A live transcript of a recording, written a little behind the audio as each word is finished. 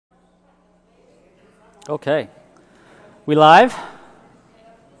Okay. We live? All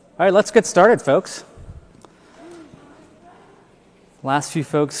right, let's get started, folks. Last few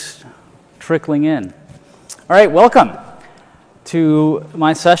folks trickling in. All right, welcome to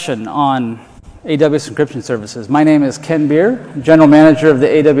my session on AWS encryption services. My name is Ken Beer, General Manager of the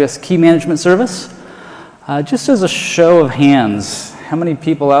AWS Key Management Service. Just as a show of hands, how many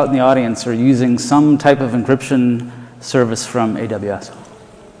people out in the audience are using some type of encryption service from AWS?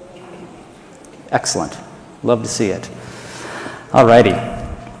 Excellent. Love to see it. All righty.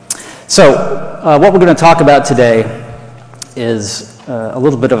 So what we're going to talk about today is a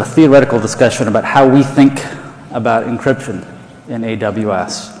little bit of a theoretical discussion about how we think about encryption in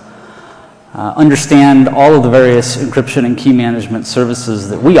AWS. Understand all of the various encryption and key management services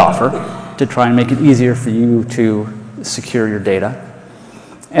that we offer to try and make it easier for you to secure your data.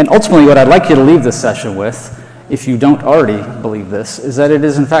 And ultimately, what I'd like you to leave this session with, if you don't already believe this, is that it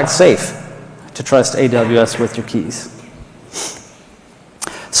is in fact safe to trust AWS with your keys.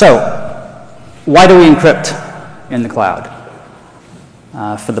 So, why do we encrypt in the cloud?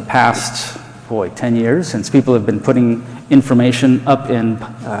 For the past, 10 years, since people have been putting information up in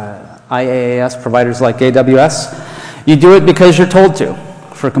IaaS providers like AWS, you do it because you're told to,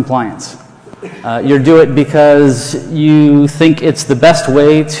 for compliance. You do it because you think it's the best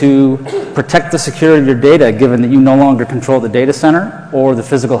way to protect the security of your data, given that you no longer control the data center or the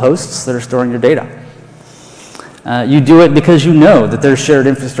physical hosts that are storing your data. You do it because you know that there's shared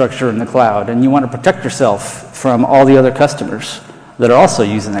infrastructure in the cloud, and you want to protect yourself from all the other customers that are also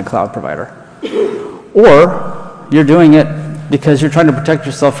using that cloud provider. Or you're doing it because you're trying to protect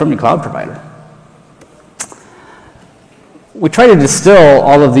yourself from your cloud provider. We try to distill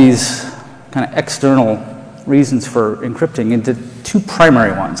all of these kind of external reasons for encrypting into two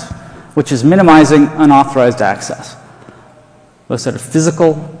primary ones, which is minimizing unauthorized access, both at a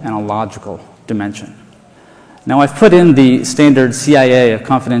physical and a logical dimension. Now, I've put in the standard CIA of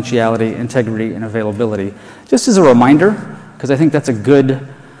confidentiality, integrity, and availability just as a reminder, because I think that's a good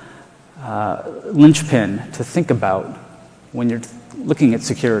linchpin to think about when you're looking at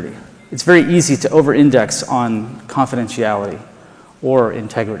security. It's very easy to over-index on confidentiality or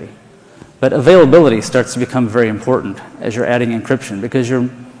integrity. But availability starts to become very important as you're adding encryption, because you're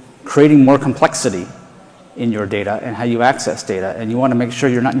creating more complexity in your data and how you access data, and you want to make sure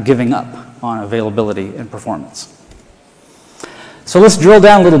you're not giving up on availability and performance. So let's drill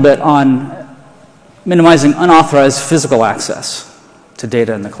down a little bit on minimizing unauthorized physical access to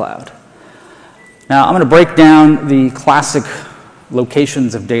data in the cloud. Now, I'm going to break down the classic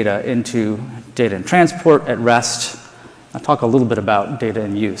locations of data into data in transport, at rest. I'll talk a little bit about data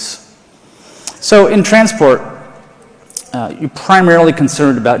in use. So in transport, you're primarily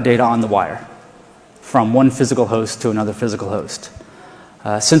concerned about data on the wire from one physical host to another physical host.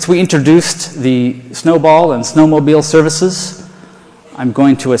 Since we introduced the Snowball and Snowmobile services, I'm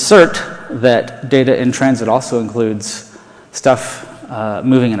going to assert that data in transit also includes stuff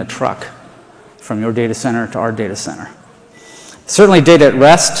moving in a truck from your data center to our data center. Certainly data at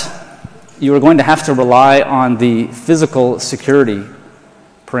rest, you are going to have to rely on the physical security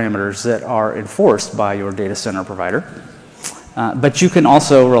parameters that are enforced by your data center provider. But you can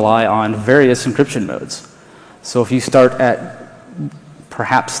also rely on various encryption modes. So if you start at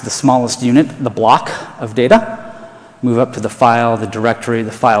perhaps the smallest unit, the block of data, move up to the file, the directory,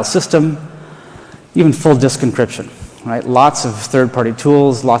 the file system, even full disk encryption, right? Lots of third-party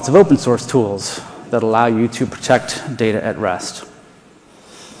tools, lots of open source tools that allow you to protect data at rest.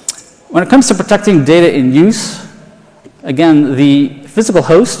 When it comes to protecting data in use, again, the physical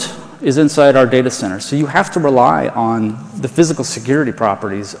host is inside our data center, so you have to rely on the physical security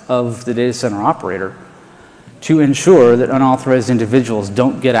properties of the data center operator to ensure that unauthorized individuals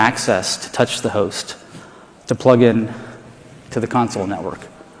don't get access to touch the host, to plug in to the console network,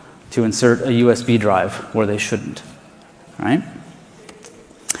 to insert a USB drive where they shouldn't, right?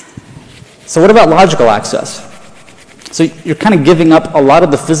 So what about logical access? So you're kind of giving up a lot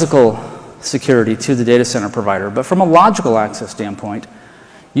of the physical security to the data center provider, but from a logical access standpoint,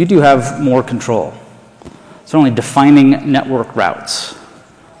 you do have more control. Certainly defining network routes.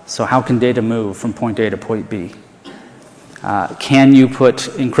 So how can data move from point A to point B? Can you put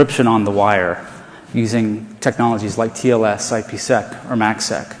encryption on the wire using technologies like TLS, IPsec, or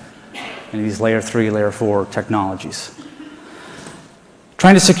MACsec, and these layer 3, layer 4 technologies?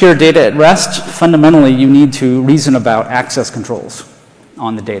 Trying to secure data at rest, fundamentally you need to reason about access controls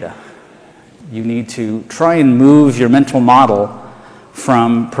on the data. You need to try and move your mental model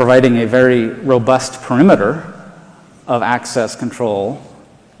from providing a very robust perimeter of access control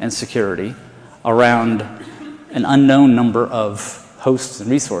and security around an unknown number of hosts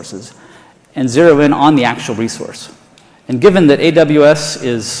and resources, and zero in on the actual resource. And given that AWS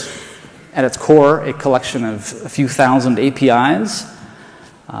is, at its core, a collection of a few thousand APIs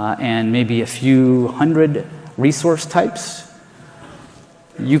and maybe a few hundred resource types,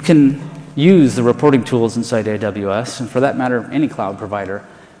 you can use the reporting tools inside AWS, and for that matter, any cloud provider,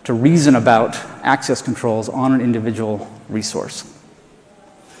 to reason about access controls on an individual resource.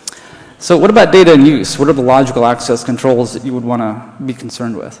 So what about data in use? What are the logical access controls that you would want to be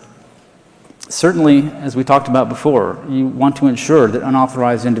concerned with? Certainly, as we talked about before, you want to ensure that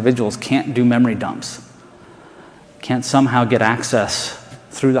unauthorized individuals can't do memory dumps, can't somehow get access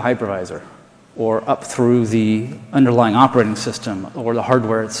through the hypervisor or up through the underlying operating system or the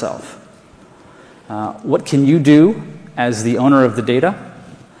hardware itself. What can you do as the owner of the data?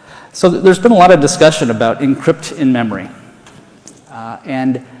 So there's been a lot of discussion about encrypt in memory.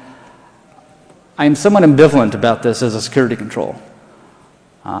 And I'm somewhat ambivalent about this as a security control.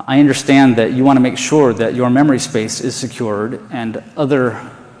 I understand that you want to make sure that your memory space is secured and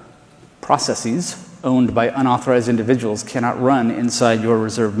other processes owned by unauthorized individuals cannot run inside your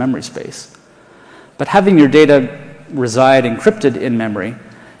reserved memory space. But having your data reside encrypted in memory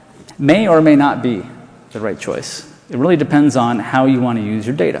may or may not be the right choice. It really depends on how you want to use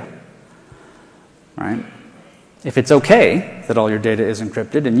your data. Right? If it's okay that all your data is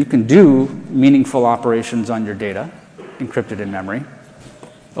encrypted and you can do meaningful operations on your data encrypted in memory,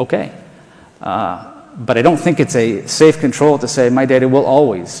 okay. But I don't think it's a safe control to say my data will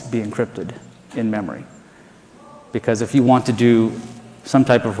always be encrypted in memory. Because if you want to do some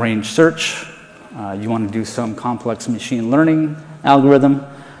type of range search, you want to do some complex machine learning algorithm,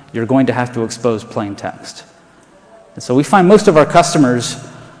 you're going to have to expose plain text. And so we find most of our customers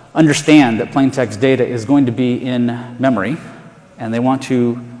understand that plain text data is going to be in memory, and they want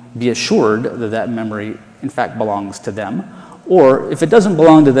to be assured that that memory in fact belongs to them. Or if it doesn't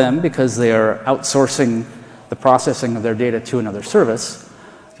belong to them because they are outsourcing the processing of their data to another service,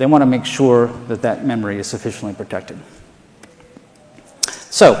 they want to make sure that that memory is sufficiently protected.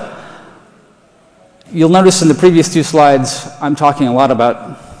 So, you'll notice in the previous two slides, I'm talking a lot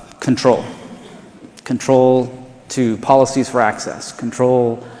about control. Control to policies for access,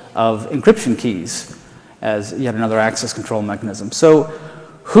 control of encryption keys as yet another access control mechanism. So,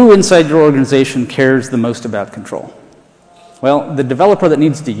 who inside your organization cares the most about control? Well, the developer that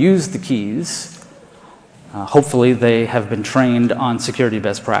needs to use the keys, hopefully they have been trained on security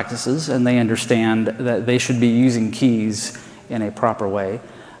best practices and they understand that they should be using keys in a proper way.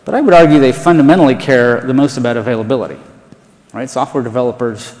 But I would argue they fundamentally care the most about availability. Right? Software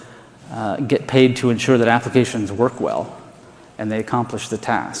developers get paid to ensure that applications work well and they accomplish the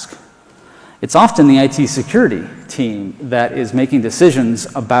task. It's often the IT security team that is making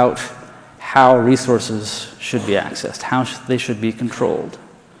decisions about how resources should be accessed, how they should be controlled.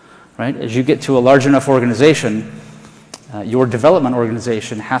 Right? As you get to a large enough organization, your development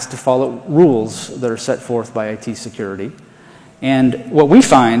organization has to follow rules that are set forth by IT security. And what we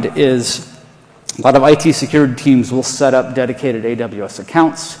find is a lot of IT security teams will set up dedicated AWS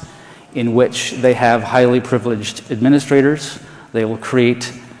accounts in which they have highly privileged administrators. They will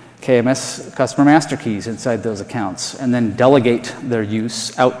create KMS customer master keys inside those accounts and then delegate their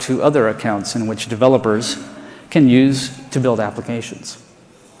use out to other accounts in which developers can use to build applications.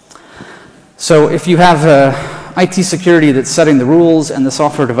 So if you have IT security that's setting the rules and the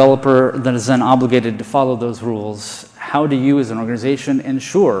software developer that is then obligated to follow those rules, how do you as an organization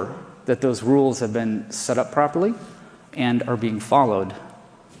ensure that those rules have been set up properly and are being followed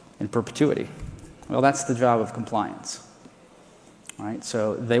in perpetuity? Well, that's the job of compliance. Right?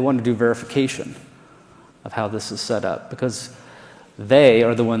 So they want to do verification of how this is set up because they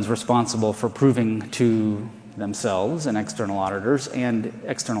are the ones responsible for proving to themselves and external auditors and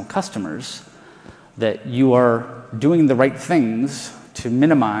external customers that you are doing the right things to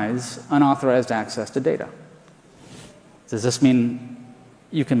minimize unauthorized access to data. Does this mean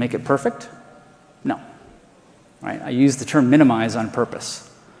you can make it perfect? No. Right? I use the term minimize on purpose.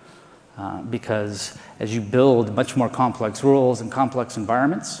 Because as you build much more complex rules and complex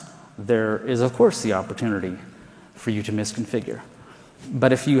environments, there is, of course, the opportunity for you to misconfigure.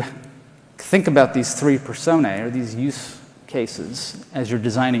 But if you think about these three personae, or these use cases, as you're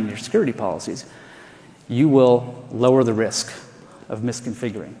designing your security policies, you will lower the risk of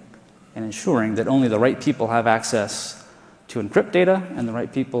misconfiguring and ensuring that only the right people have access to encrypt data and the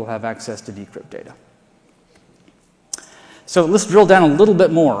right people have access to decrypt data. So let's drill down a little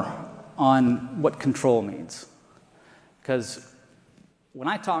bit more on what control means. Because when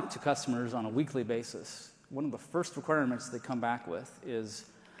I talk to customers on a weekly basis, one of the first requirements they come back with is,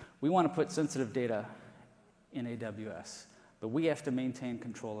 we want to put sensitive data in AWS, but we have to maintain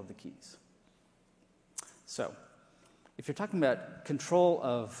control of the keys. So, if you're talking about control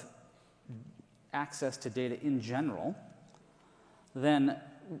of access to data in general, then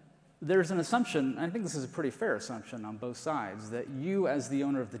there's an assumption, and I think this is a pretty fair assumption on both sides, that you as the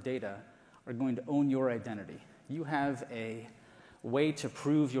owner of the data are going to own your identity. You have a way to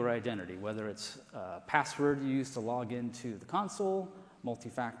prove your identity, whether it's a password you use to log into the console,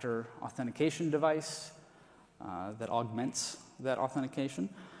 multi-factor authentication device that augments that authentication,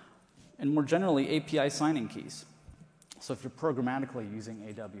 and more generally, API signing keys. So if you're programmatically using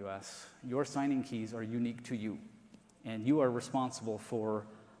AWS, your signing keys are unique to you, and you are responsible for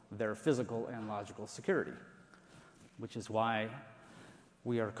their physical and logical security, which is why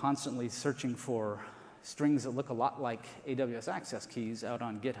we are constantly searching for strings that look a lot like AWS access keys out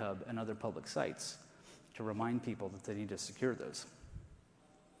on GitHub and other public sites to remind people that they need to secure those.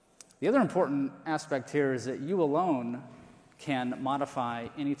 The other important aspect here is that you alone can modify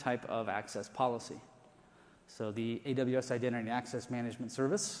any type of access policy. So the AWS Identity and Access Management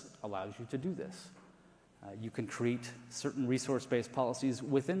Service allows you to do this. You can create certain resource-based policies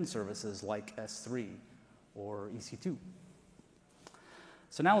within services like S3 or EC2.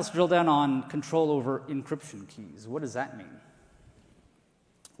 So now let's drill down on control over encryption keys. What does that mean?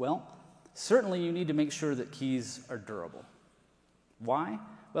 Well, certainly you need to make sure that keys are durable. Why?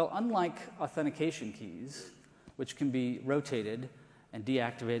 Well, unlike authentication keys, which can be rotated and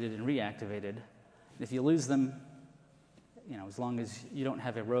deactivated and reactivated, if you lose them, as long as you don't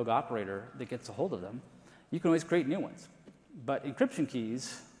have a rogue operator that gets a hold of them, you can always create new ones. But encryption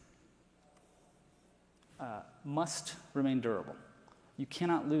keys must remain durable. You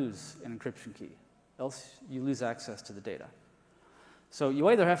cannot lose an encryption key, else you lose access to the data. So you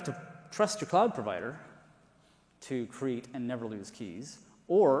either have to trust your cloud provider to create and never lose keys,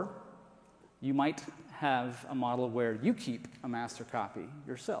 or you might have a model where you keep a master copy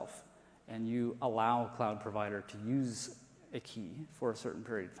yourself, and you allow a cloud provider to use a key for a certain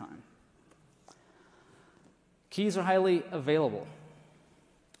period of time. Keys are highly available.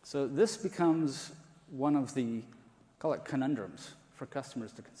 So this becomes one of the, call it conundrums for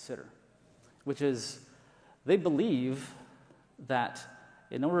customers to consider, which is they believe that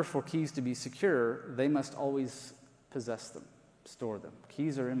in order for keys to be secure, they must always possess them, store them.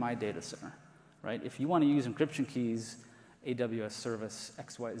 Keys are in my data center, right? If you want to use encryption keys, AWS service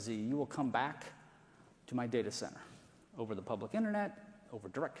XYZ, you will come back to my data center over the public internet, over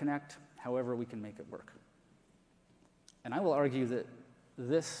Direct Connect, however we can make it work. And I will argue that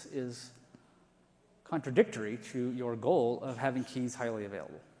this is contradictory to your goal of having keys highly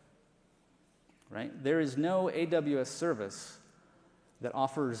available, right? There is no AWS service that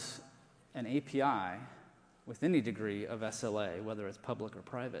offers an API with any degree of SLA, whether it's public or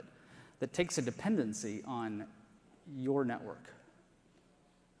private, that takes a dependency on your network,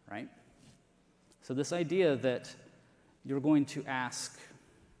 right? So this idea that you're going to ask,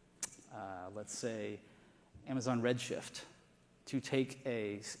 let's say, Amazon Redshift to take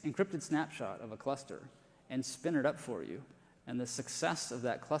a encrypted snapshot of a cluster and spin it up for you, and the success of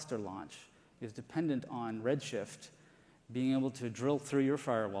that cluster launch is dependent on Redshift being able to drill through your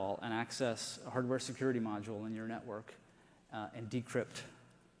firewall and access a hardware security module in your network and decrypt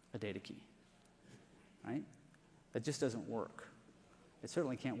a data key, right? That just doesn't work. It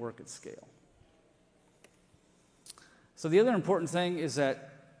certainly can't work at scale. So the other important thing is that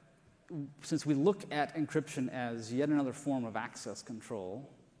since we look at encryption as yet another form of access control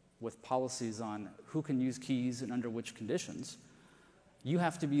with policies on who can use keys and under which conditions, you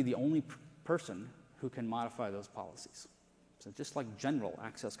have to be the only person who can modify those policies. So just like general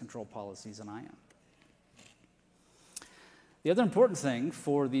access control policies in IAM. The other important thing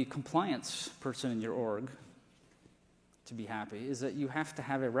for the compliance person in your org to be happy is that you have to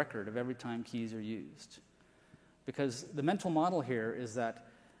have a record of every time keys are used. Because the mental model here is that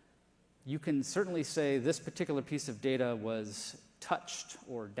you can certainly say this particular piece of data was touched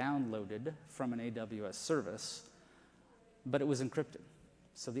or downloaded from an AWS service, but it was encrypted.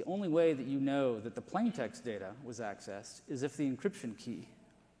 So the only way that you know that the plaintext data was accessed is if the encryption key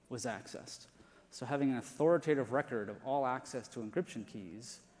was accessed. So having an authoritative record of all access to encryption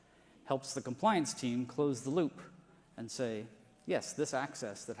keys helps the compliance team close the loop and say, yes, this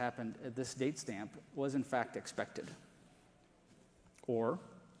access that happened at this date stamp was in fact expected. Or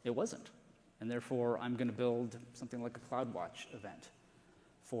it wasn't. And therefore, I'm going to build something like a CloudWatch event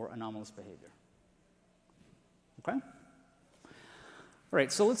for anomalous behavior. Okay? All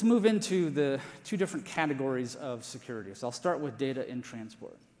right, so let's move into the two different categories of security. So I'll start with data in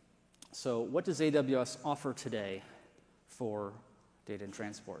transport. So what does AWS offer today for data in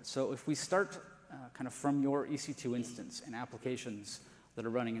transport? So if we start kind of from your EC2 instance and applications that are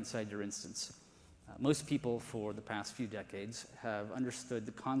running inside your instance, Most people for the past few decades have understood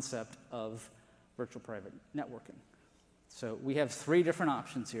the concept of virtual private networking. So we have three different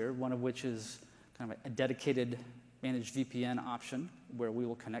options here, one of which is kind of a dedicated managed VPN option where we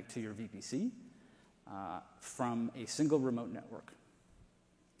will connect to your VPC from a single remote network.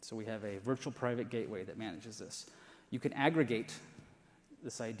 So we have a virtual private gateway that manages this. You can aggregate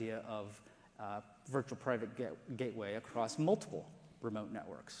this idea of virtual private gateway across multiple remote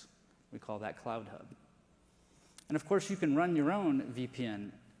networks. We call that Cloud Hub. And of course, you can run your own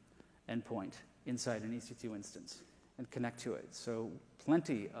VPN endpoint inside an EC2 instance and connect to it. So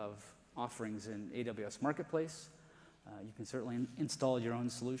plenty of offerings in AWS Marketplace. You can certainly install your own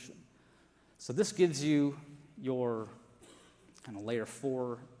solution. So this gives you your kind of layer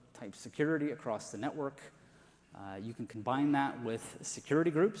 4 type security across the network. You can combine that with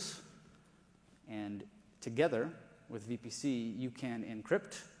security groups, and together with VPC, you can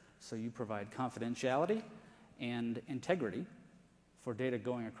encrypt, so you provide confidentiality and integrity for data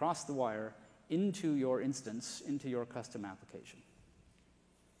going across the wire into your instance, into your custom application.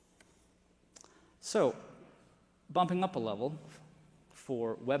 So, bumping up a level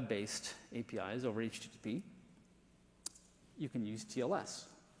for web-based APIs over HTTP, you can use TLS.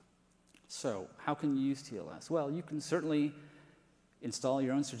 So, how can you use TLS? Well, you can certainly install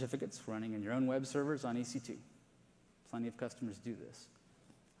your own certificates running in your own web servers on EC2. Plenty of customers do this.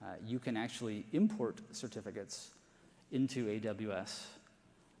 You can actually import certificates into AWS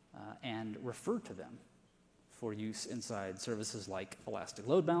and refer to them for use inside services like Elastic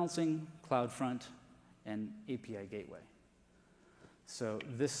Load Balancing, CloudFront, and API Gateway. So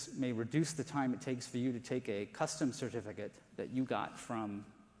this may reduce the time it takes for you to take a custom certificate that you got from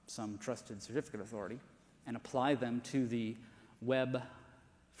some trusted certificate authority and apply them to the web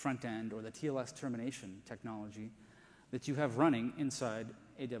front end or the TLS termination technology that you have running inside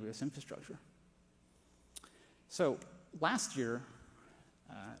AWS infrastructure. So last year,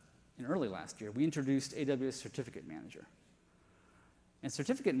 in early last year, we introduced AWS Certificate Manager. And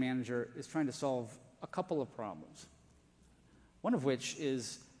Certificate Manager is trying to solve a couple of problems. One of which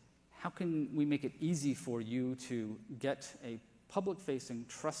is, how can we make it easy for you to get a public-facing,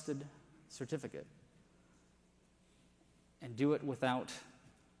 trusted certificate and do it without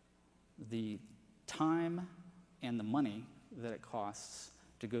the time and the money that it costs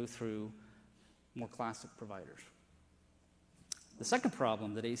to go through more classic providers. The second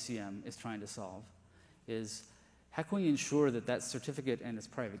problem that ACM is trying to solve is, how can we ensure that that certificate and its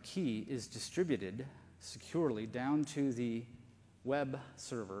private key is distributed securely down to the web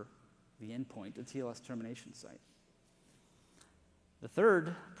server, the endpoint, the TLS termination site? The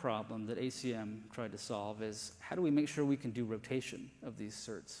third problem that ACM tried to solve is, how do we make sure we can do rotation of these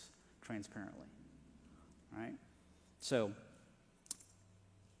certs transparently? All right? So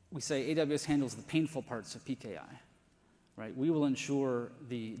we say AWS handles the painful parts of PKI. Right? We will ensure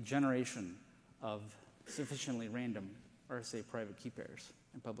the generation of sufficiently random RSA private key pairs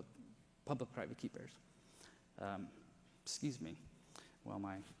and public private key pairs. Excuse me, while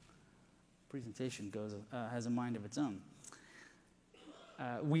my presentation has a mind of its own.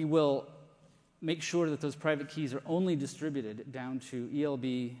 We will make sure that those private keys are only distributed down to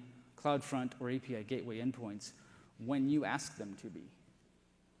ELB, CloudFront, or API Gateway endpoints when you ask them to be.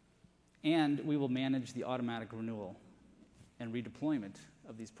 And we will manage the automatic renewal and redeployment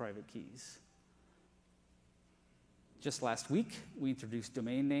of these private keys. Just last week, we introduced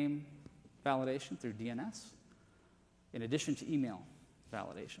domain name validation through DNS, in addition to email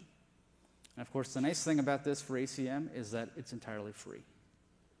validation. And of course, the nice thing about this for ACM is that it's entirely free.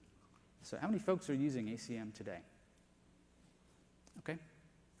 So how many folks are using ACM today? Okay,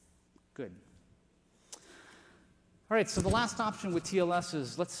 good. All right, so the last option with TLS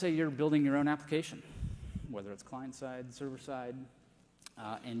is, let's say you're building your own application, whether it's client-side, server-side,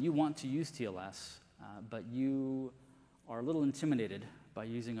 and you want to use TLS, but you are a little intimidated by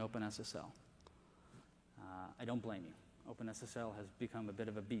using OpenSSL. I don't blame you. OpenSSL has become a bit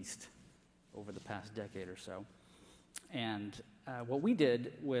of a beast over the past decade or so. And what we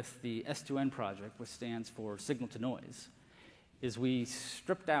did with the S2N project, which stands for Signal to Noise, is we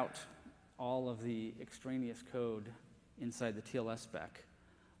stripped out all of the extraneous code inside the TLS spec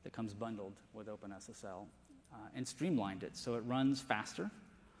that comes bundled with OpenSSL and streamlined it so it runs faster.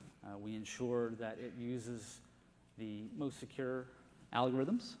 We ensure that it uses the most secure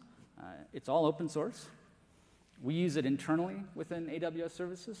algorithms. It's all open source. We use it internally within AWS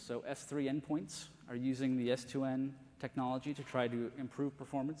services, so S3 endpoints are using the S2N technology to try to improve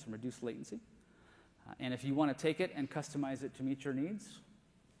performance and reduce latency. And if you want to take it and customize it to meet your needs,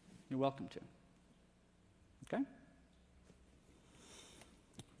 you're welcome to. Okay?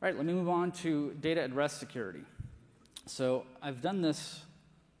 All right, let me move on to data at rest security. So I've done this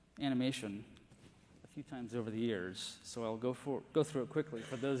animation a few times over the years, so I'll go through it quickly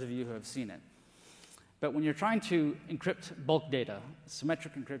for those of you who have seen it. But when you're trying to encrypt bulk data,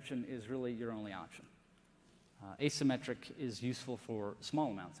 symmetric encryption is really your only option. Asymmetric is useful for small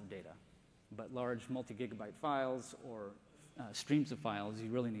amounts of data, but large multi-gigabyte files or streams of files,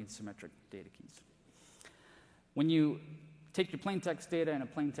 you really need symmetric data keys. When you take your plain text data and a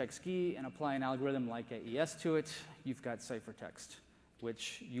plain text key and apply an algorithm like AES to it, you've got ciphertext,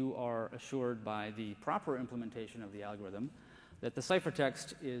 which you are assured by the proper implementation of the algorithm that the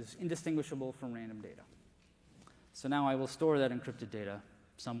ciphertext is indistinguishable from random data. So now I will store that encrypted data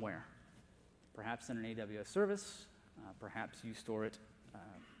somewhere, perhaps in an AWS service, perhaps you store it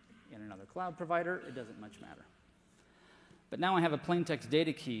in another cloud provider, it doesn't much matter. But now I have a plain text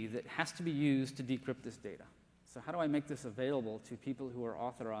data key that has to be used to decrypt this data. So how do I make this available to people who are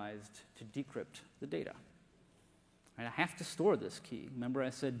authorized to decrypt the data? I have to store this key. Remember I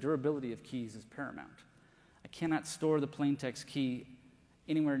said durability of keys is paramount. I cannot store the plain text key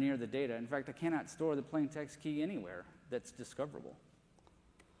anywhere near the data. In fact, I cannot store the plain text key anywhere that's discoverable.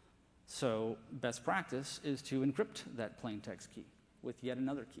 So best practice is to encrypt that plain text key with yet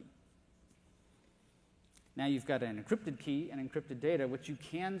another key. Now you've got an encrypted key and encrypted data, which you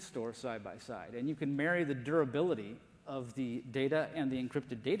can store side by side. And you can marry the durability of the data and the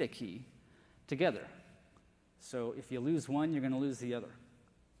encrypted data key together. So if you lose one, you're going to lose the other.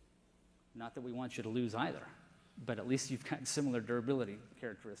 Not that we want you to lose either, but at least you've got similar durability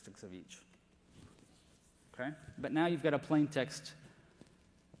characteristics of each. Okay? But now you've got a plain text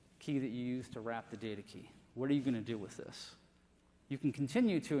key that you use to wrap the data key. What are you going to do with this? You can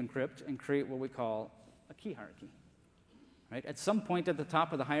continue to encrypt and create what we call a key hierarchy. Right? At some point at the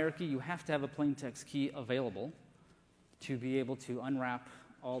top of the hierarchy, you have to have a plain text key available to be able to unwrap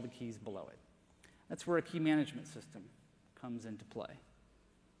all the keys below it. That's where a key management system comes into play.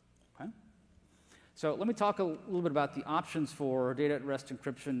 Okay? So let me talk a little bit about the options for data at rest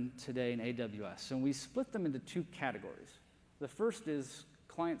encryption today in AWS. And we split them into two categories. The first is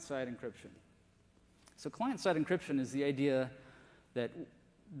client-side encryption. So client-side encryption is the idea that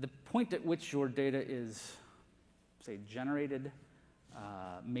the point at which your data is, say, generated,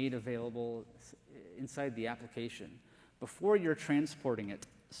 made available inside the application, before you're transporting it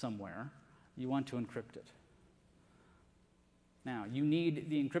somewhere, you want to encrypt it. Now, you need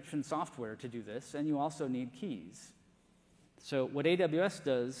the encryption software to do this, and you also need keys. So what AWS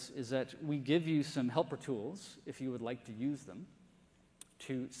does is that we give you some helper tools, if you would like to use them,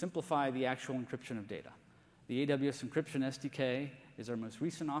 to simplify the actual encryption of data. The AWS Encryption SDK is our most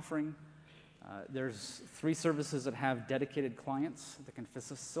recent offering. There's 3 services that have dedicated clients that can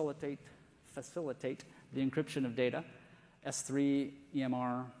facilitate the encryption of data: S3,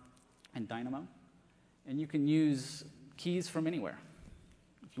 EMR, and Dynamo. And you can use keys from anywhere.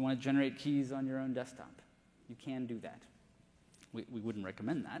 If you want to generate keys on your own desktop, you can do that. We wouldn't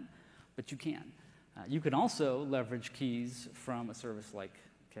recommend that, but you can. You can also leverage keys from a service like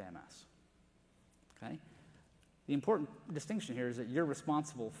KMS. Okay? The important distinction here is that you're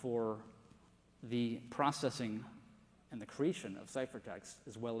responsible for the processing and the creation of ciphertext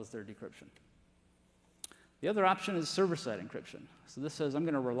as well as their decryption. The other option is server-side encryption. So this says I'm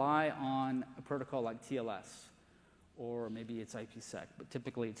going to rely on a protocol like TLS, or maybe it's IPsec, but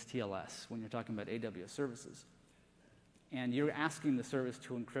typically it's TLS when you're talking about AWS services. And you're asking the service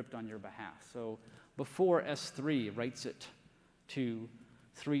to encrypt on your behalf. So before S3 writes it to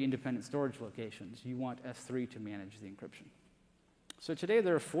 3 independent storage locations, you want S3 to manage the encryption. So today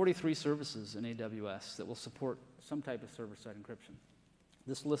there are 43 services in AWS that will support some type of server-side encryption.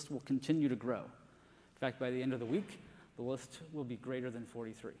 This list will continue to grow. In fact, by the end of the week, the list will be greater than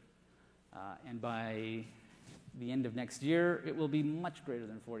 43. And by the end of next year, it will be much greater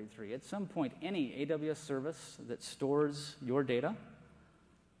than 43. At some point, any AWS service that stores your data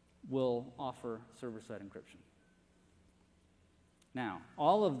will offer server-side encryption. Now,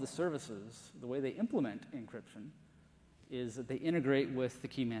 all of the services, the way they implement encryption is that they integrate with the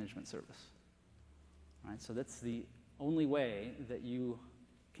key management service. All right, so that's the only way that you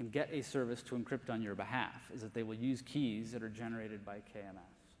can get a service to encrypt on your behalf, is that they will use keys that are generated by KMS.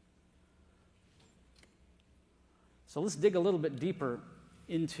 So let's dig a little bit deeper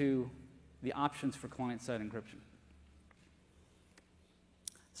into the options for client-side encryption.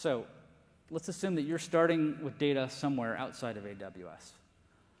 So let's assume that you're starting with data somewhere outside of AWS.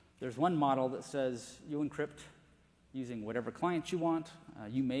 There's one model that says you encrypt using whatever client you want.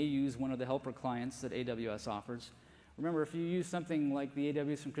 You may use one of the helper clients that AWS offers. Remember, if you use something like the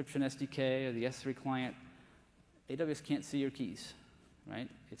AWS Encryption SDK or the S3 client, AWS can't see your keys. right?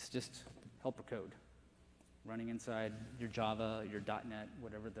 It's just helper code running inside your Java, your .NET,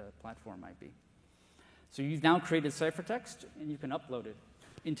 whatever the platform might be. So you've now created ciphertext, and you can upload it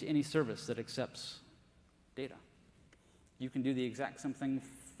into any service that accepts data. You can do the exact same thing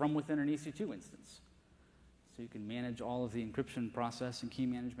from within an EC2 instance. So you can manage all of the encryption process and key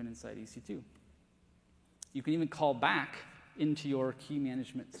management inside EC2. You can even call back into your key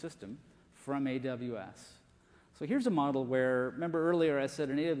management system from AWS. So here's a model where, remember earlier I said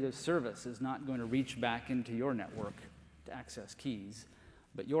an AWS service is not going to reach back into your network to access keys,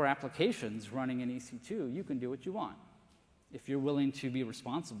 but your applications running in EC2, you can do what you want. If you're willing to be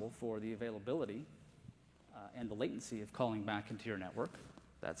responsible for the availability and the latency of calling back into your network,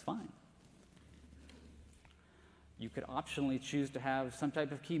 that's fine. You could optionally choose to have some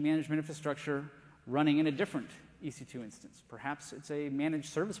type of key management infrastructure running in a different EC2 instance. Perhaps it's a managed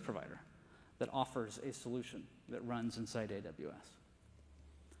service provider that offers a solution that runs inside AWS.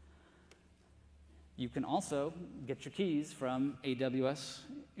 You can also get your keys from AWS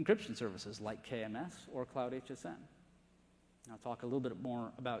encryption services like KMS or Cloud HSM. I'll talk a little bit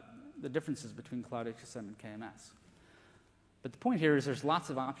more about the differences between Cloud HSM and KMS. But the point here is there's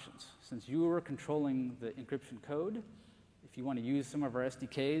lots of options. Since you are controlling the encryption code, if you want to use some of our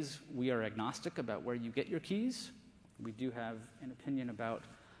SDKs, we are agnostic about where you get your keys. We do have an opinion about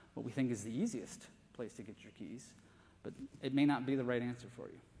what we think is the easiest place to get your keys, but it may not be the right answer for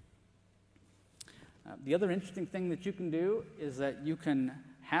you. The other interesting thing that you can do is that you can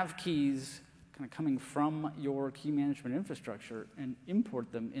have keys kind of coming from your key management infrastructure and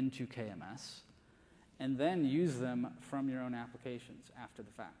import them into KMS, and then use them from your own applications after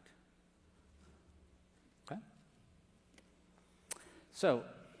the fact. Okay? So,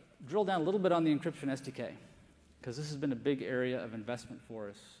 drill down a little bit on the encryption SDK, because this has been a big area of investment for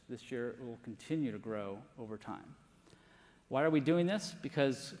us this year. It will continue to grow over time. Why are we doing this?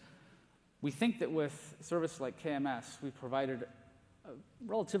 Because we think that with a service like KMS, we've provided a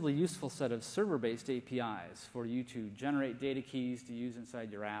relatively useful set of server-based APIs for you to generate data keys to use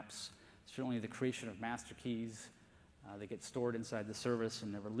inside your apps. Certainly the creation of master keys. They get stored inside the service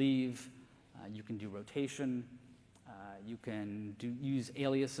and never leave. You can do rotation. You can use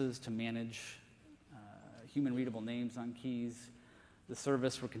aliases to manage human-readable names on keys. The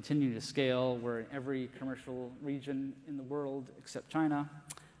service will continue to scale. We're in every commercial region in the world except China.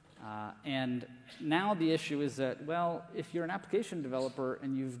 And now the issue is that, well, if you're an application developer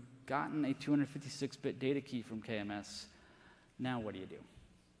and you've gotten a 256-bit data key from KMS, now what do you do?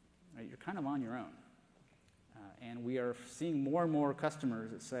 Right? You're kind of on your own. And we are seeing more and more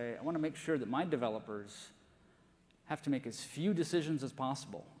customers that say, I want to make sure that my developers have to make as few decisions as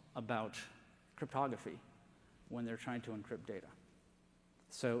possible about cryptography when they're trying to encrypt data.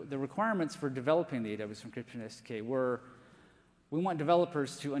 So the requirements for developing the AWS Encryption SDK were, we want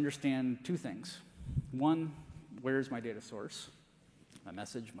developers to understand two things. One, where is my data source? My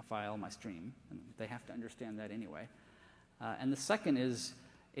message, my file, my stream. And they have to understand that anyway. And the second is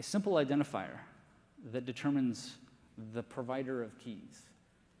a simple identifier that determines the provider of keys.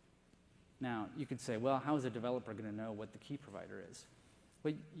 Now, you could say, well, how is a developer going to know what the key provider is?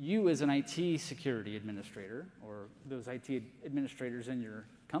 Well, you as an IT security administrator, or those IT administrators in your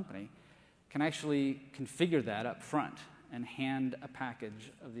company, can actually configure that up front and hand a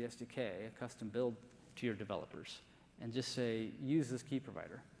package of the SDK, a custom build, to your developers, and just say, use this key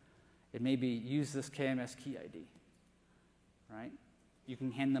provider. It may be, use this KMS key ID, right? You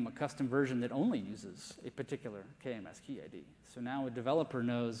can hand them a custom version that only uses a particular KMS key ID. So now a developer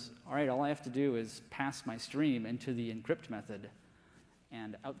knows, all right, all I have to do is pass my stream into the encrypt method,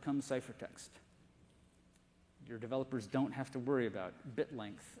 and out comes ciphertext. Your developers don't have to worry about bit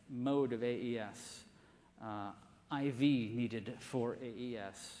length, mode of AES, IV needed for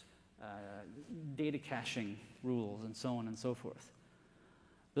AES, data caching rules, and so on and so forth.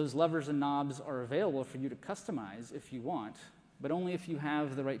 Those levers and knobs are available for you to customize if you want, but only if you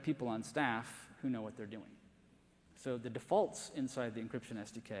have the right people on staff who know what they're doing. So the defaults inside the encryption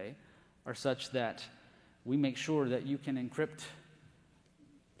SDK are such that we make sure that you can encrypt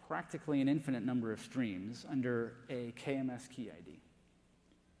practically an infinite number of streams under a KMS key ID,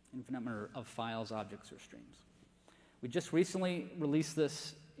 infinite number of files, objects, or streams. We just recently released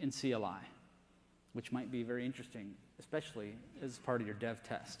this in CLI, which might be very interesting, especially as part of your dev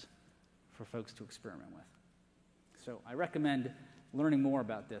test for folks to experiment with. So I recommend learning more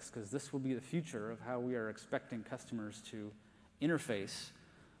about this, because this will be the future of how we are expecting customers to interface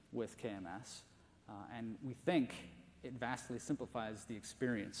with KMS, and we think it vastly simplifies the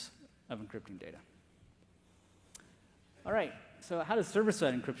experience of encrypting data. All right, so how does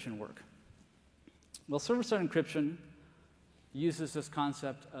server-side encryption work? Well, server-side encryption uses this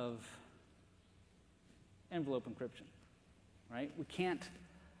concept of envelope encryption, right? We can't,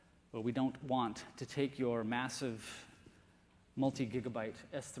 or we don't want to take your massive multi-gigabyte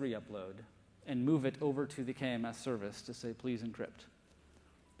S3 upload and move it over to the KMS service to say, please encrypt.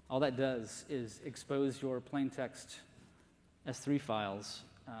 All that does is expose your plain text S3 files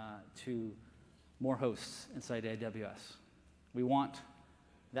to more hosts inside AWS. We want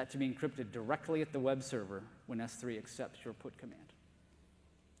that to be encrypted directly at the web server when S3 accepts your put command.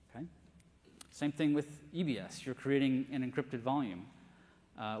 Okay? Same thing with EBS. You're creating an encrypted volume.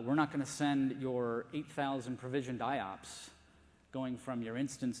 We're not going to send your 8,000 provisioned IOPS going from your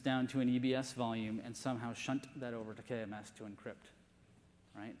instance down to an EBS volume and somehow shunt that over to KMS to encrypt.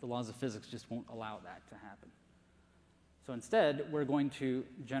 Right? The laws of physics just won't allow that to happen. So instead, we're going to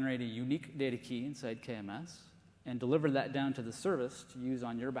generate a unique data key inside KMS and deliver that down to the service to use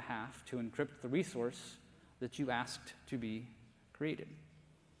on your behalf to encrypt the resource that you asked to be created.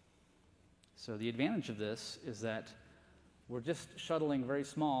 So the advantage of this is that we're just shuttling very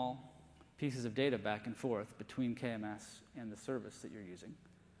small pieces of data back and forth between KMS and the service that you're using.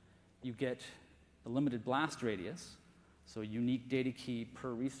 You get a limited blast radius, so a unique data key per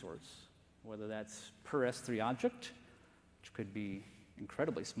resource, whether that's per S3 object, which could be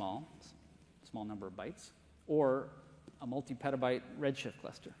incredibly small number of bytes, or a multi-petabyte Redshift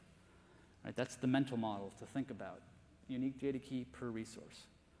cluster. Right? That's the mental model to think about. Unique data key per resource.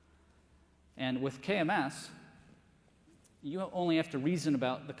 And with KMS, you only have to reason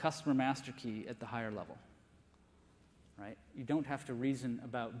about the customer master key at the higher level. Right? You don't have to reason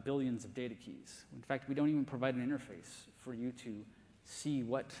about billions of data keys. In fact, we don't even provide an interface for you to see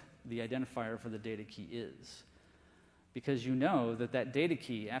what the identifier for the data key is. Because you know that that data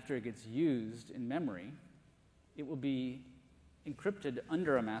key, after it gets used in memory, it will be encrypted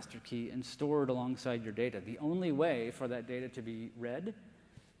under a master key and stored alongside your data. The only way for that data to be read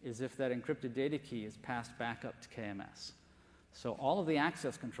is if that encrypted data key is passed back up to KMS. So all of the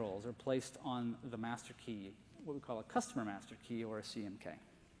access controls are placed on the master key, what we call a customer master key or a CMK.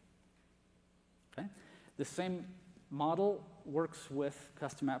 Okay? The same model works with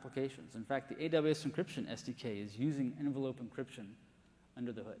custom applications. In fact, the AWS Encryption SDK is using envelope encryption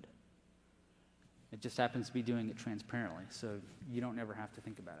under the hood. It just happens to be doing it transparently, so you don't ever have to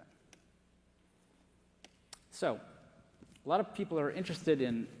think about it. So, a lot of people are interested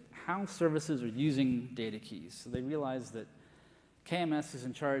in how services are using data keys. So they realize that KMS is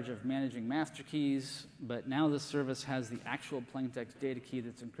in charge of managing master keys, but now this service has the actual plaintext data key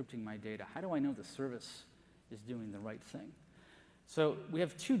that's encrypting my data. How do I know the service is doing the right thing? So we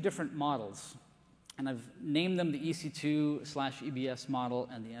have two different models, and I've named them the EC2/EBS model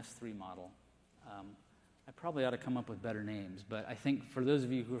and the S3 model. I probably ought to come up with better names, but I think for those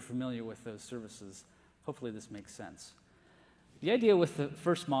of you who are familiar with those services, hopefully this makes sense. The idea with the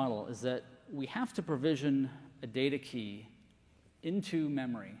first model is that we have to provision a data key into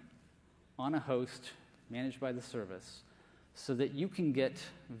memory on a host managed by the service so that you can get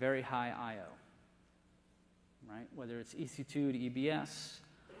very high I/O. Right? Whether it's EC2 to EBS,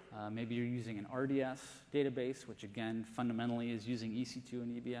 maybe you're using an RDS database, which again fundamentally is using EC2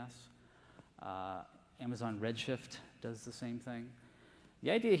 and EBS. Amazon Redshift does the same thing. The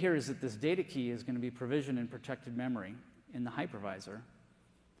idea here is that this data key is going to be provisioned in protected memory in the hypervisor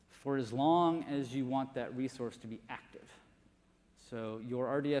for as long as you want that resource to be active. So your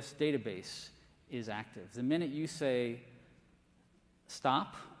RDS database is active. The minute you say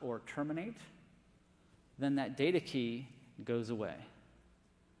stop or terminate, then that data key goes away.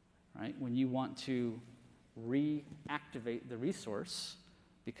 Right? When you want to reactivate the resource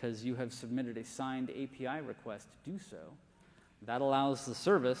because you have submitted a signed API request to do so, that allows the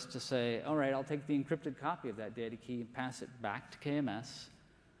service to say, all right, I'll take the encrypted copy of that data key and pass it back to KMS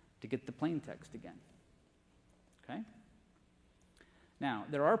to get the plain text again. Okay? Now,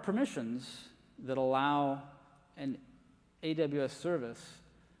 there are permissions that allow an AWS service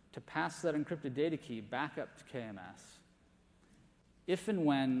to pass that encrypted data key back up to KMS if and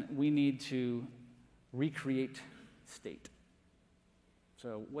when we need to recreate state.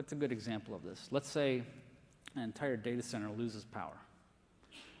 So what's a good example of this? Let's say an entire data center loses power,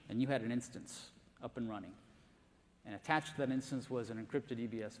 and you had an instance up and running, and attached to that instance was an encrypted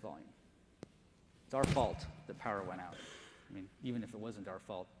EBS volume. It's our fault that power went out. I mean, even if it wasn't our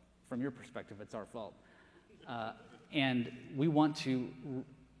fault, from your perspective, it's our fault. And we want to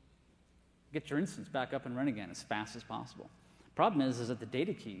get your instance back up and running again as fast as possible. Problem is that the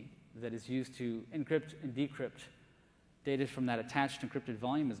data key that is used to encrypt and decrypt data from that attached encrypted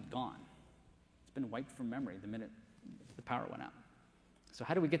volume is gone. It's been wiped from memory the minute the power went out. So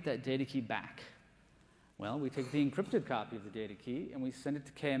how do we get that data key back? Well, we take the encrypted copy of the data key and we send it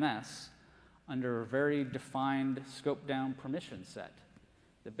to KMS under a very defined scope-down permission set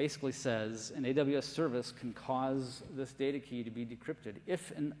that basically says an AWS service can cause this data key to be decrypted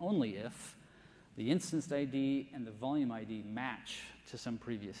if and only if the instance ID and the volume ID match to some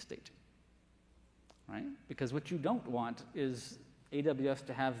previous state. Right? Because what you don't want is AWS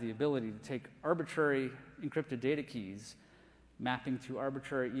to have the ability to take arbitrary encrypted data keys, mapping to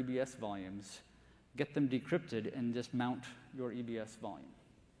arbitrary EBS volumes, get them decrypted, and just mount your EBS volume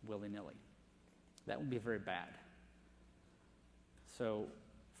willy-nilly. That would be very bad. So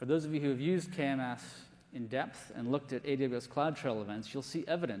for those of you who have used KMS in depth and looked at AWS CloudTrail events, you'll see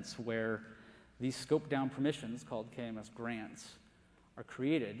evidence where these scope-down permissions, called KMS grants, are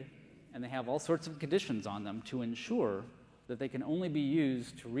created, and they have all sorts of conditions on them to ensure that they can only be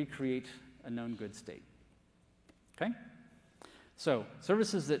used to recreate a known good state. Okay? So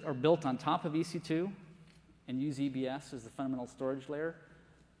services that are built on top of EC2 and use EBS as the fundamental storage layer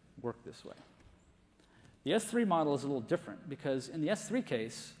work this way. The S3 model is a little different because in the S3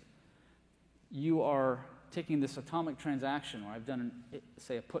 case, you are taking this atomic transaction where I've done,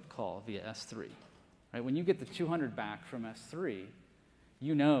 say, a put call via S3. Right? When you get the 200 back from S3,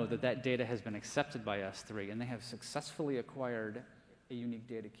 you know that that data has been accepted by S3 and they have successfully acquired a unique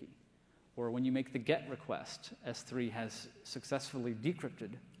data key. Or when you make the GET request, S3 has successfully decrypted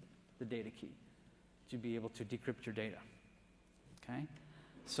the data key to be able to decrypt your data. Okay?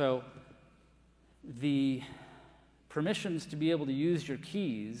 So the permissions to be able to use your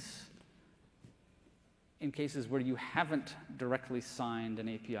keys in cases where you haven't directly signed an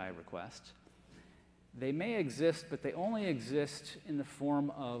API request, they may exist, but they only exist in the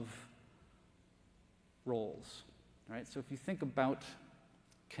form of roles. Right? So if you think about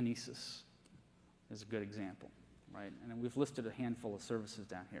Kinesis is a good example, right? And we've listed a handful of services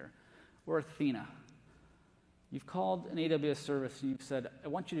down here. Or Athena. You've called an AWS service and you've said, I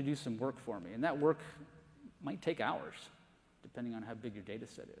want you to do some work for me. And that work might take hours, depending on how big your data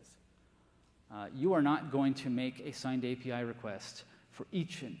set is. You are not going to make a signed API request for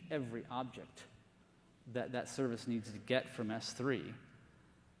each and every object that that service needs to get from S3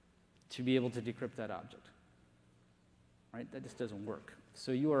 to be able to decrypt that object. Right? That just doesn't work.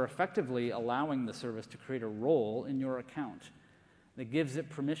 So you are effectively allowing the service to create a role in your account that gives it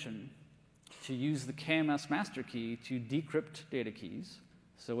permission to use the KMS master key to decrypt data keys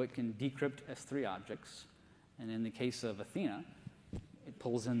so it can decrypt S3 objects. And in the case of Athena, it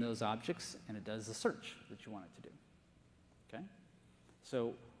pulls in those objects and it does the search that you want it to do. Okay?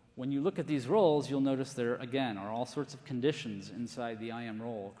 So when you look at these roles, you'll notice there, again, are all sorts of conditions inside the IAM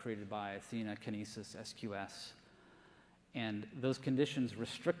role created by Athena, Kinesis, SQS. And those conditions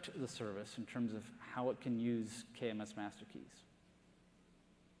restrict the service in terms of how it can use KMS master keys.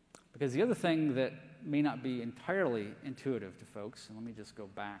 Because the other thing that may not be entirely intuitive to folks, and let me just go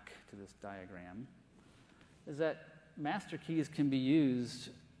back to this diagram, is that master keys can be used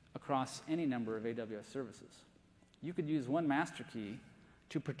across any number of AWS services. You could use one master key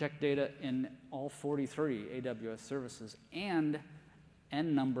to protect data in all 43 AWS services and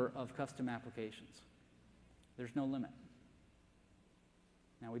n number of custom applications. There's no limit.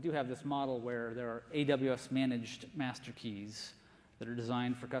 Now, we do have this model where there are AWS-managed master keys that are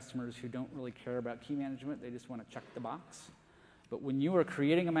designed for customers who don't really care about key management. They just want to check the box. But when you are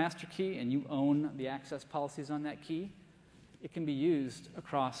creating a master key and you own the access policies on that key, it can be used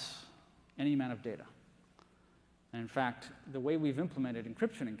across any amount of data. And in fact, the way we've implemented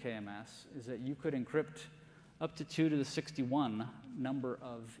encryption in KMS is that you could encrypt up to 2 to the 61 number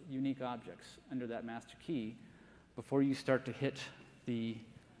of unique objects under that master key before you start to hit the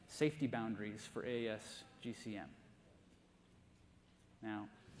safety boundaries for AES GCM. Now,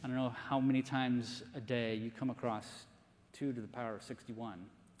 I don't know how many times a day you come across 2 to the power of 61,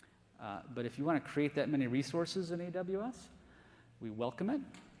 but if you want to create that many resources in AWS, we welcome it.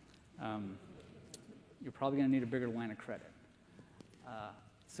 You're probably going to need a bigger line of credit.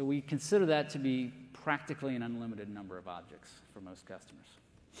 So we consider that to be practically an unlimited number of objects for most customers.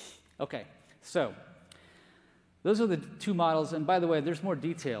 Okay, so those are the two models. And by the way, there's more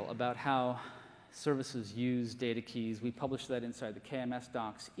detail about how services use data keys. We publish that inside the KMS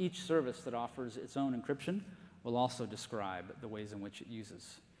docs. Each service that offers its own encryption will also describe the ways in which it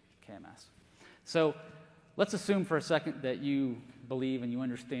uses KMS. So let's assume for a second that you believe and you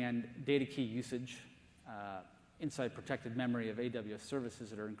understand data key usage inside protected memory of AWS services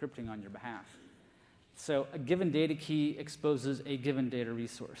that are encrypting on your behalf. So a given data key exposes a given data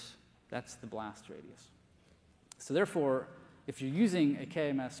resource. That's the blast radius. So therefore, if you're using a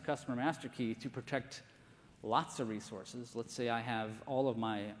KMS customer master key to protect lots of resources, let's say I have all of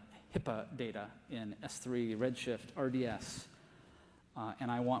my HIPAA data in S3, Redshift, RDS,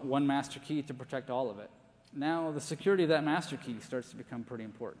 and I want one master key to protect all of it. Now the security of that master key starts to become pretty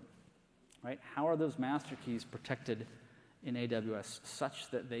important, right? How are those master keys protected in AWS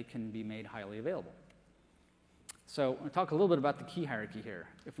such that they can be made highly available? So I'm going to talk a little bit about the key hierarchy here.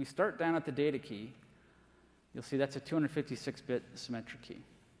 If we start down at the data key, you'll see that's a 256-bit symmetric key.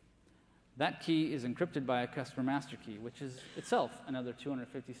 That key is encrypted by a customer master key, which is itself another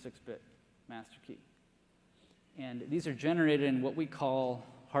 256-bit master key. And these are generated in what we call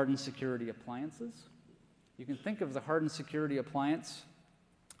hardened security appliances. You can think of the hardened security appliance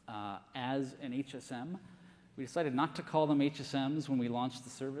as an HSM. We decided not to call them HSMs when we launched the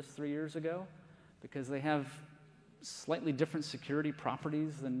service 3 years ago because they have slightly different security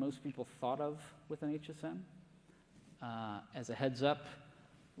properties than most people thought of with an HSM. As a heads up,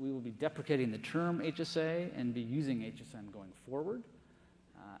 we will be deprecating the term HSA and be using HSM going forward.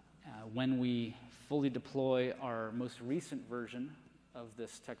 When we fully deploy our most recent version of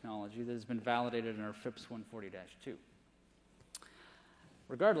this technology that has been validated in our FIPS 140-2.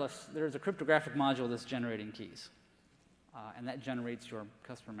 Regardless, there's a cryptographic module that's generating keys, and that generates your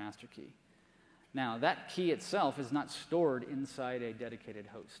customer master key. Now, that key itself is not stored inside a dedicated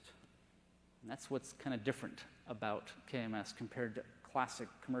host. And that's what's kind of different about KMS compared to classic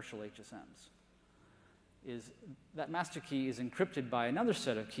commercial HSMs, is that master key is encrypted by another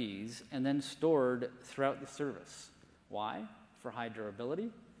set of keys and then stored throughout the service. Why? For high durability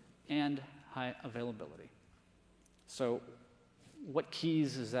and high availability. So what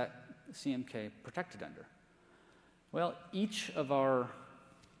keys is that CMK protected under? Well, each of our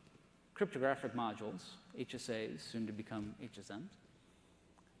cryptographic modules, HSAs, soon to become HSMs,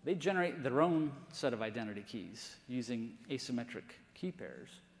 they generate their own set of identity keys using asymmetric key pairs.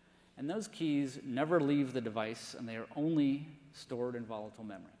 And those keys never leave the device, and they are only stored in volatile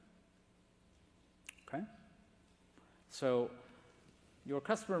memory. Okay? So your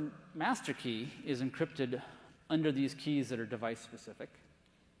customer master key is encrypted under these keys that are device-specific,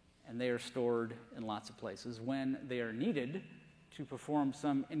 and they are stored in lots of places. When they are needed to perform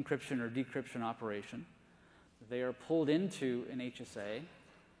some encryption or decryption operation, they are pulled into an HSA,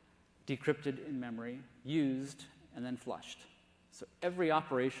 decrypted in memory, used, and then flushed. So every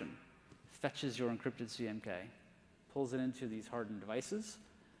operation fetches your encrypted CMK, pulls it into these hardened devices,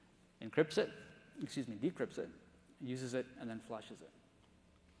 decrypts it, uses it, and then flushes it.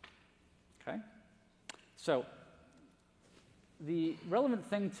 Okay? So the relevant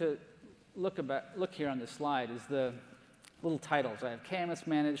thing to look here on this slide is the little titles. I have KMS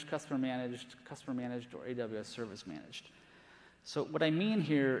managed, customer managed, or AWS service managed. So what I mean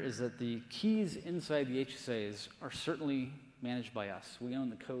here is that the keys inside the HSAs are certainly managed by us. We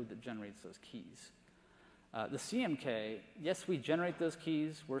own the code that generates those keys. The CMK, yes, we generate those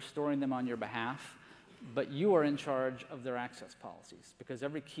keys. We're storing them on your behalf. But you are in charge of their access policies because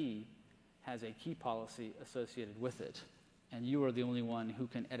every key has a key policy associated with it. And you are the only one who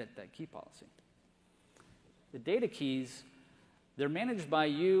can edit that key policy. The data keys, they're managed by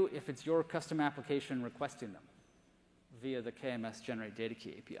you if it's your custom application requesting them via the KMS Generate Data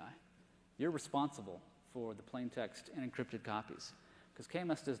Key API. You're responsible for the plain text and encrypted copies because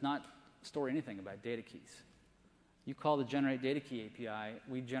KMS does not store anything about data keys. You call the Generate Data Key API,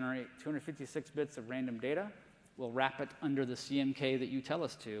 we generate 256 bits of random data, we'll wrap it under the CMK that you tell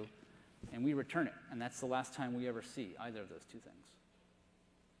us to, and we return it. And that's the last time we ever see either of those two things.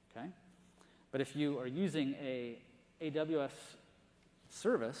 Okay? But if you are using a AWS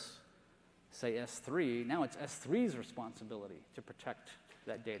service, say S3, now it's S3's responsibility to protect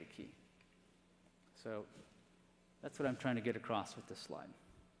that data key. So that's what I'm trying to get across with this slide.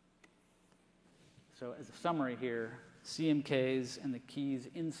 So as a summary here, CMKs and the keys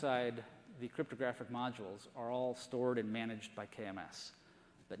inside the cryptographic modules are all stored and managed by KMS,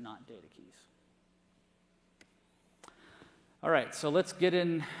 but not data keys. All right, so let's get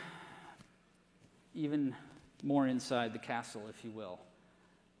in even more inside the castle, if you will.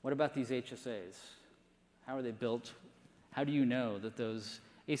 What about these HSAs? How are they built? How do you know that those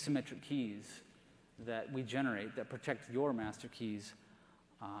asymmetric keys that we generate that protect your master keys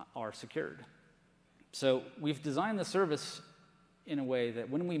are secured? So we've designed the service in a way that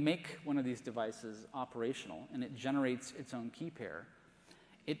when we make one of these devices operational and it generates its own key pair,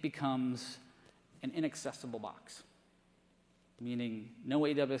 it becomes an inaccessible box, meaning no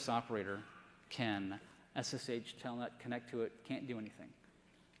AWS operator can SSH, Telnet, connect to it, can't do anything.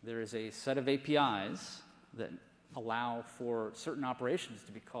 There is a set of APIs that allow for certain operations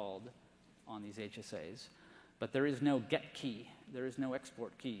to be called on these HSAs, but there is no get key, there is no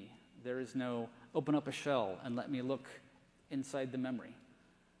export key, there is no open up a shell and let me look inside the memory.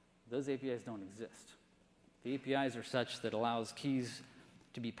 Those APIs don't exist. The APIs are such that allows keys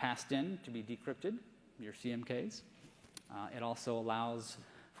to be passed in, to be decrypted, your CMKs. It also allows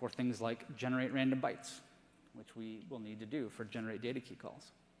for things like generate random bytes, which we will need to do for generate data key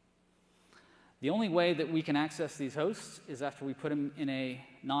calls. The only way that we can access these hosts is after we put them in a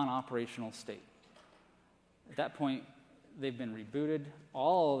non-operational state. At that point, they've been rebooted.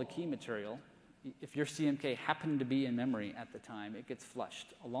 All the key material, if your CMK happened to be in memory at the time, it gets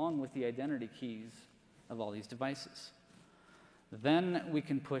flushed, along with the identity keys of all these devices. Then we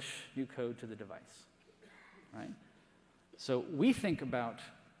can push new code to the device, right? So we think about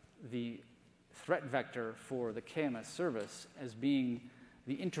the threat vector for the KMS service as being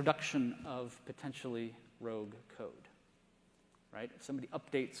the introduction of potentially rogue code, right? If somebody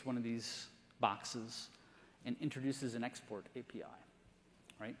updates one of these boxes and introduces an export API,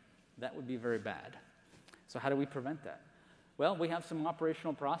 right? That would be very bad. So how do we prevent that? Well, we have some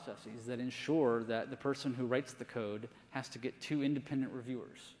operational processes that ensure that the person who writes the code has to get 2 independent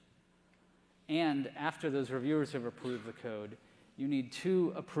reviewers. And after those reviewers have approved the code, you need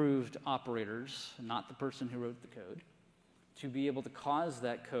 2 approved operators, not the person who wrote the code, to be able to cause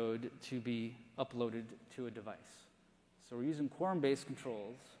that code to be uploaded to a device. So we're using quorum-based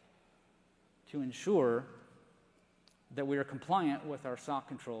controls to ensure that we are compliant with our SOC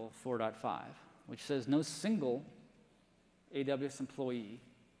control 4.5, which says no single AWS employee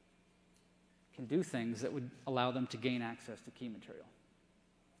can do things that would allow them to gain access to key material.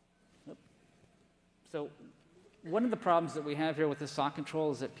 So one of the problems that we have here with the SOC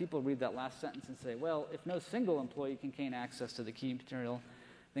control is that people read that last sentence and say, well, if no single employee can gain access to the key material,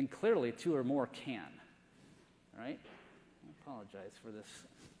 then clearly 2 or more can, right? I apologize for this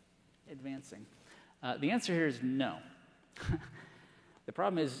advancing. The answer here is no. The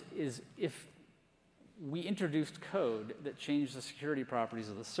problem is if we introduced code that changed the security properties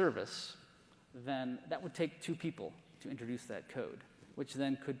of the service, then that would take 2 people to introduce that code, which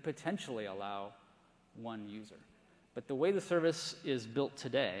then could potentially allow 1 user. But the way the service is built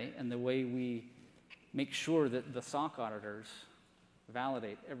today and the way we make sure that the SOC auditors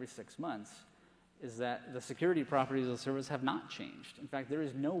validate every 6 months is that the security properties of the service have not changed. In fact, there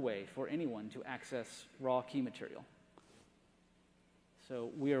is no way for anyone to access raw key material.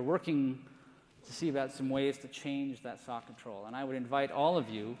 So we are working to see about some ways to change that SOC control. And I would invite all of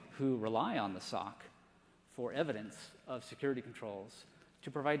you who rely on the SOC for evidence of security controls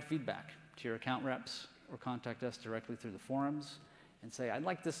to provide feedback to your account reps or contact us directly through the forums and say, I'd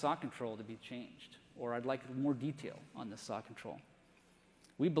like this SOC control to be changed, or I'd like more detail on this SOC control.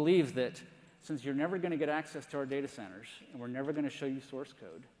 We believe that since you're never going to get access to our data centers and we're never going to show you source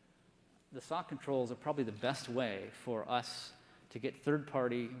code, the SOC controls are probably the best way for us to get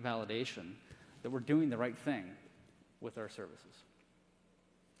third-party validation that we're doing the right thing with our services.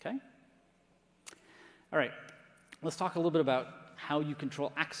 Okay? All right. Let's talk a little bit about how you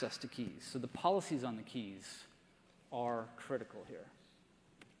control access to keys. So the policies on the keys are critical here.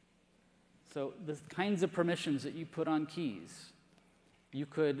 So the kinds of permissions that you put on keys, you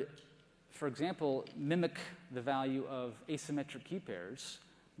could, for example, mimic the value of asymmetric key pairs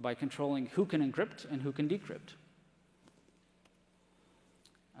by controlling who can encrypt and who can decrypt.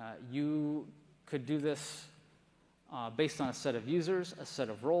 You could do this based on a set of users, a set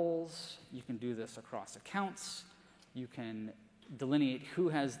of roles. You can do this across accounts. You can delineate who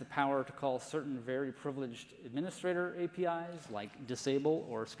has the power to call certain very privileged administrator APIs, like disable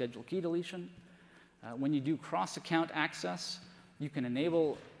or schedule key deletion. When you do cross-account access, you can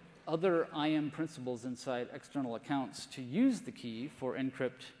enable other IAM principals inside external accounts to use the key for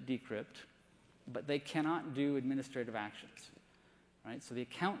encrypt, decrypt, but they cannot do administrative actions. Right? So the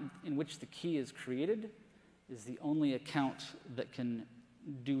account in which the key is created is the only account that can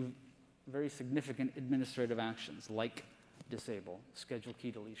do very significant administrative actions like disable, schedule key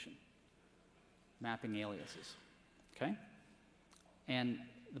deletion, mapping aliases. Okay? And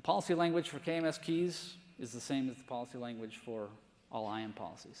the policy language for KMS keys is the same as the policy language for all IAM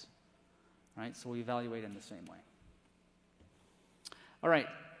policies. Right? So we evaluate in the same way. All right.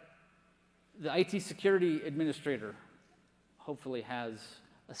 The IT security administrator hopefully has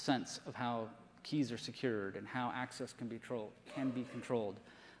a sense of how keys are secured and how access can be controlled.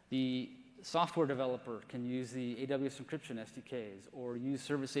 The software developer can use the AWS encryption SDKs or use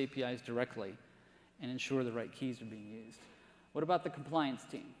service APIs directly and ensure the right keys are being used. What about the compliance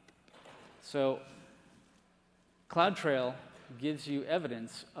team? So CloudTrail gives you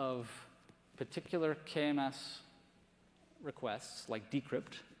evidence of particular KMS requests like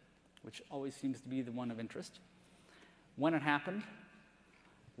decrypt, which always seems to be the one of interest, when it happened,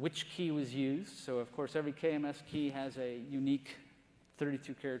 which key was used. So, of course, every KMS key has a unique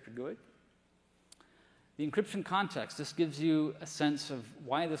 32-character GUID. The encryption context, this gives you a sense of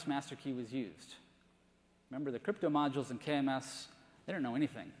why this master key was used. Remember, the crypto modules in KMS, they don't know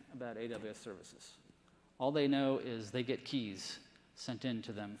anything about AWS services. All they know is they get keys sent in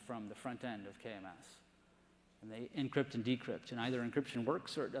to them from the front end of KMS. And they encrypt and decrypt, and either encryption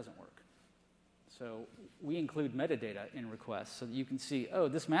works or it doesn't work. So we include metadata in requests so that you can see, oh,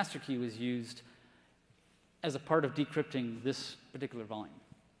 this master key was used as a part of decrypting this particular volume,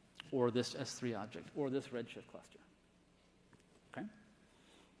 or this S3 object, or this Redshift cluster. Okay?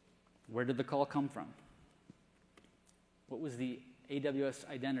 Where did the call come from? What was the AWS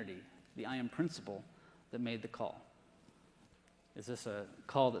identity, the IAM principle that made the call? Is this a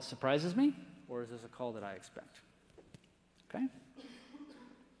call that surprises me, or is this a call that I expect? Okay?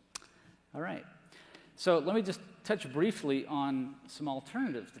 All right. So let me just touch briefly on some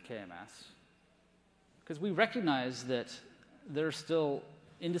alternatives to KMS, because we recognize that there are still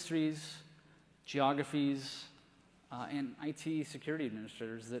industries, geographies, and IT security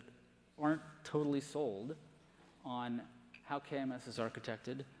administrators that aren't totally sold on how KMS is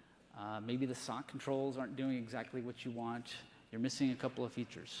architected. Maybe the SOC controls aren't doing exactly what you want. You're missing a couple of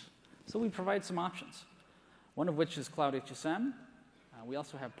features. So we provide some options, one of which is Cloud HSM. We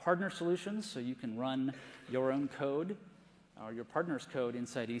also have partner solutions, so you can run your own code or your partner's code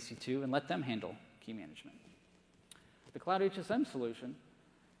inside EC2 and let them handle key management. The Cloud HSM solution,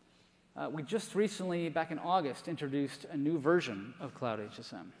 we just recently, back in August, introduced a new version of Cloud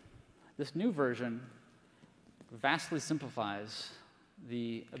HSM. This new version vastly simplifies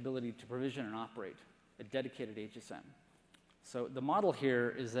the ability to provision and operate a dedicated HSM. So the model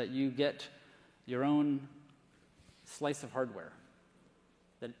here is that you get your own slice of hardware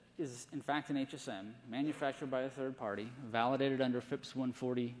that is, in fact, an HSM manufactured by a third party, validated under FIPS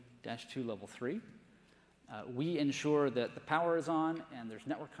 140-2 Level 3. We ensure that the power is on and there's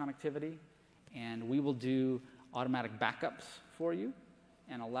network connectivity, and we will do automatic backups for you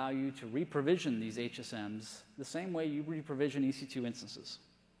and allow you to reprovision these HSMs the same way you reprovision EC2 instances.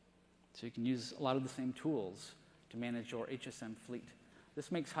 So you can use a lot of the same tools to manage your HSM fleet.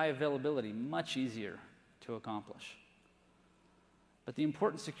 This makes high availability much easier to accomplish. But the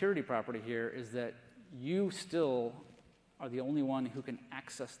important security property here is that you still are the only one who can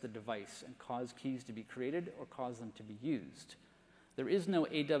access the device and cause keys to be created or cause them to be used. There is no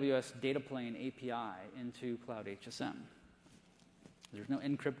AWS data plane API into Cloud HSM. There's no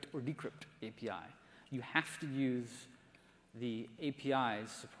encrypt or decrypt API. You have to use the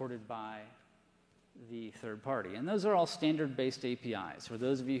APIs supported by the third party. And those are all standard-based APIs. For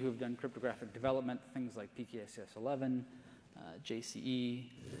those of you who have done cryptographic development, things like PKCS 11, JCE,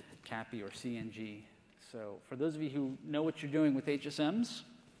 CAPI, or CNG. So for those of you who know what you're doing with HSMs,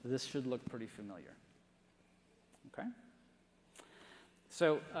 this should look pretty familiar. Okay?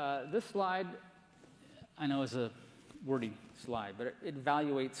 So this slide, I know, is a wordy slide, but it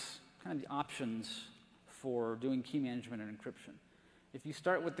evaluates kind of the options for doing key management and encryption. If you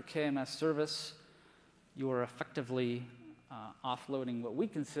start with the KMS service, you are effectively offloading what we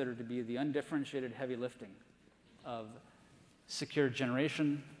consider to be the undifferentiated heavy lifting of secure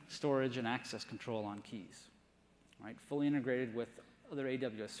generation, storage, and access control on keys. Right? Fully integrated with other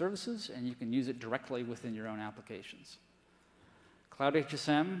AWS services, and you can use it directly within your own applications. Cloud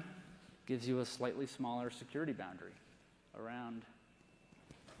HSM gives you a slightly smaller security boundary around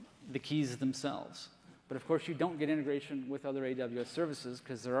the keys themselves. But of course, you don't get integration with other AWS services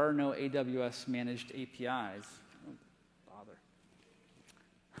because there are no AWS managed APIs. Oh,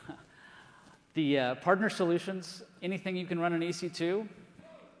 bother. The partner solutions, anything you can run in EC2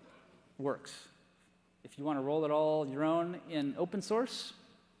 works. If you want to roll it all your own in open source,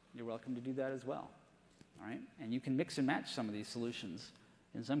 you're welcome to do that as well. All right? And you can mix and match some of these solutions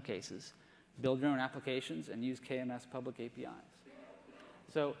in some cases. Build your own applications and use KMS public APIs.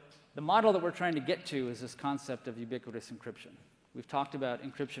 So the model that we're trying to get to is this concept of ubiquitous encryption. We've talked about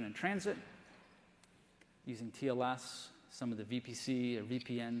encryption in transit, using TLS, some of the VPC or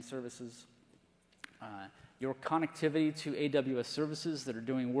VPN services. Your connectivity to AWS services that are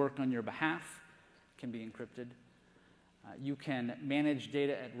doing work on your behalf can be encrypted. You can manage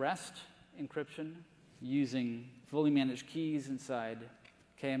data at rest encryption using fully managed keys inside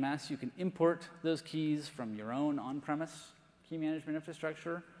KMS. You can import those keys from your own on-premise key management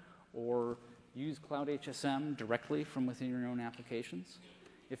infrastructure or use Cloud HSM directly from within your own applications.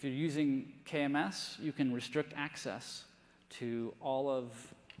 If you're using KMS, you can restrict access to all of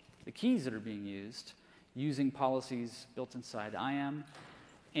the keys that are being used using policies built inside IAM,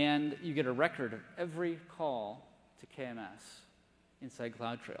 and you get a record of every call to KMS inside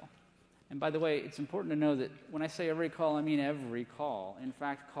CloudTrail. And by the way, it's important to know that when I say every call, I mean every call. In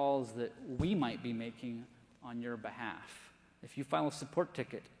fact, calls that we might be making on your behalf. If you file a support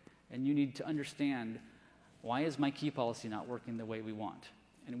ticket and you need to understand, why is my key policy not working the way we want?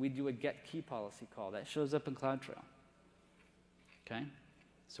 And we do a get key policy call. That shows up in CloudTrail. Okay?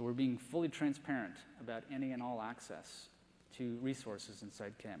 So we're being fully transparent about any and all access to resources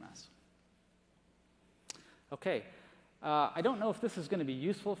inside KMS. Okay. I don't know if this is going to be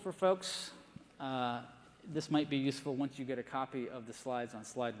useful for folks. This might be useful once you get a copy of the slides on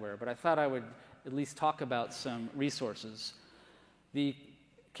Slideware, but I thought I would at least talk about some resources. The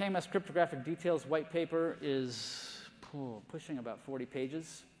KMS Cryptographic Details white paper is pushing about 40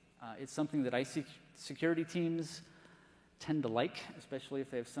 pages. It's something that IT security teams tend to like, especially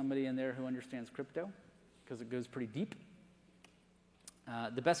if they have somebody in there who understands crypto, because it goes pretty deep.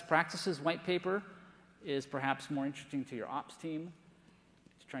 The best practices white paper is perhaps more interesting to your ops team.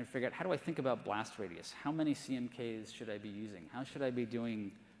 Just trying to figure out, how do I think about blast radius? How many CMKs should I be using? How should I be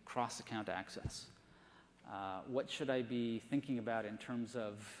doing cross-account access? What should I be thinking about in terms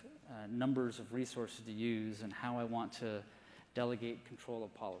of numbers of resources to use and how I want to delegate control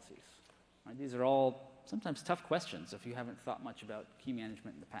of policies? Right? These are all sometimes tough questions if you haven't thought much about key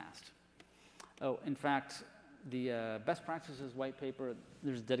management in the past. Oh, in fact, the best practices white paper,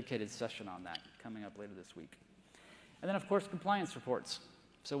 there's a dedicated session on that coming up later this week. And then, of course, compliance reports.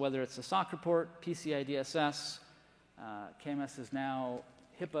 So whether it's a SOC report, PCI DSS, KMS is now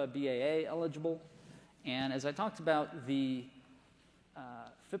HIPAA BAA eligible. And as I talked about, the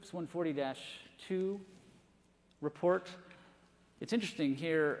FIPS 140-2 report, it's interesting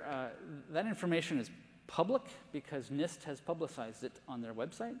here, that information is public because NIST has publicized it on their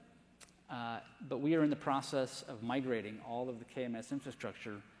website. But we are in the process of migrating all of the KMS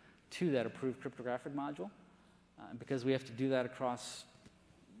infrastructure to that approved cryptographic module. Because we have to do that across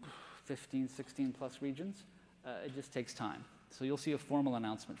 15, 16 plus regions, it just takes time. So you'll see a formal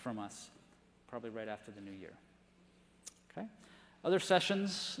announcement from us probably right after the new year. Okay? Other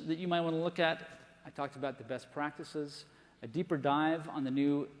sessions that you might want to look at, I talked about the best practices, a deeper dive on the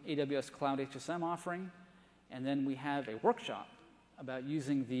new AWS Cloud HSM offering, and then we have a workshop about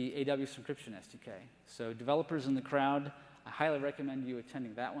using the AWS Encryption SDK. So developers in the crowd, I highly recommend you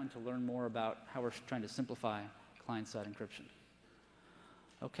attending that one to learn more about how we're trying to simplify client-side encryption.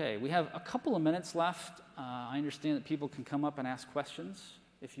 Okay, we have a couple of minutes left. I understand that people can come up and ask questions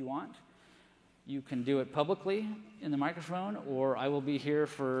if you want. You can do it publicly in the microphone, or I will be here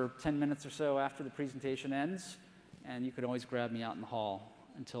for 10 minutes or so after the presentation ends, and you could always grab me out in the hall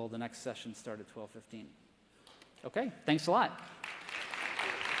until the next session starts at 12:15. Okay, thanks a lot.